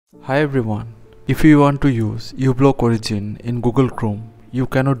Hi everyone, if you want to use uBlock Origin in Google Chrome, you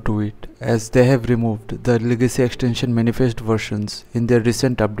cannot do it as they have removed the legacy extension manifest versions in their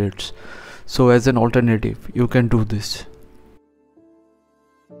recent updates. So as an alternative, you can do this.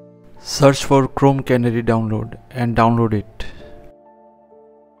 Search for Chrome Canary download and download it.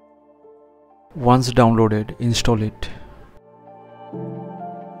 Once downloaded, install it.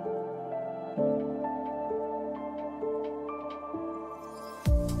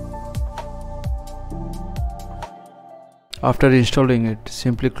 After installing it,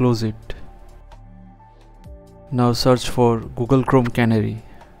 simply close it. Now search for Google Chrome Canary.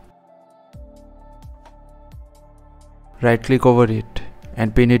 Right click over it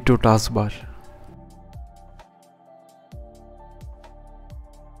and pin it to taskbar.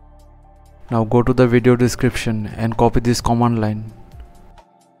 Now go to the video description and copy this command line.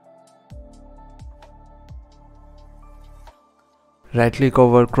 Right click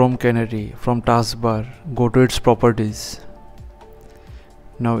over Chrome Canary from taskbar, go to its properties.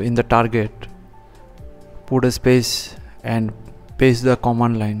 Now in the target, put a space and paste the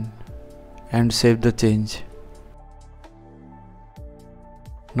command line and save the change.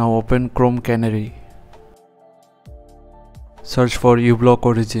 Now open Chrome Canary. Search for uBlock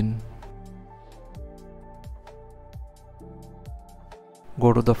Origin.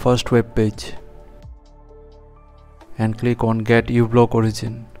 Go to the first web page and click on Get uBlock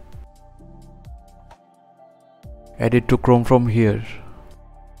Origin. Add it to Chrome from here.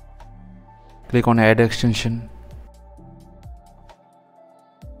 Click on Add Extension.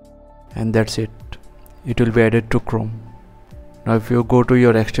 And that's it. It will be added to Chrome. Now if you go to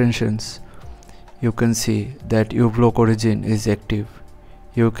your extensions, you can see that uBlock Origin is active.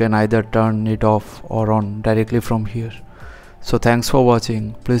 You can either turn it off or on directly from here. So thanks for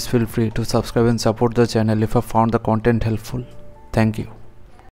watching. Please feel free to subscribe and support the channel if you found the content helpful. Thank you.